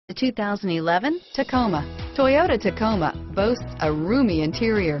The 2011 Tacoma. Toyota Tacoma boasts a roomy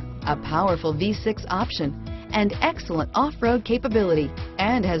interior, a powerful V6 option, and excellent off-road capability,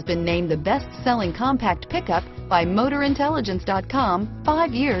 and has been named the best-selling compact pickup by MotorIntelligence.com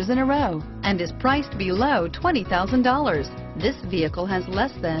 5 years in a row, and is priced below $20,000. This vehicle has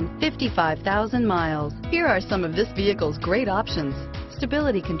less than 55,000 miles. Here are some of this vehicle's great options: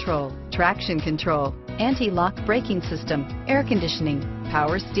 stability control, traction control, anti-lock braking system, air conditioning,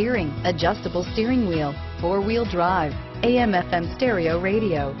 power steering, adjustable steering wheel, four-wheel drive, AM/FM stereo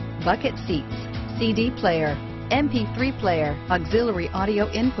radio, bucket seats, CD player, MP3 player, auxiliary audio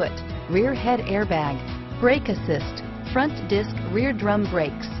input, rear head airbag, brake assist, front disc rear drum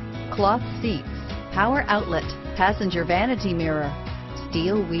brakes, cloth seats, power outlet, passenger vanity mirror,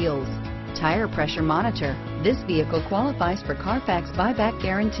 steel wheels, tire pressure monitor. This vehicle qualifies for Carfax buyback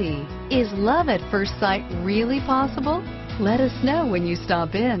guarantee. Is love at first sight really possible? Let us know when you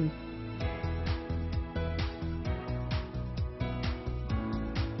stop in.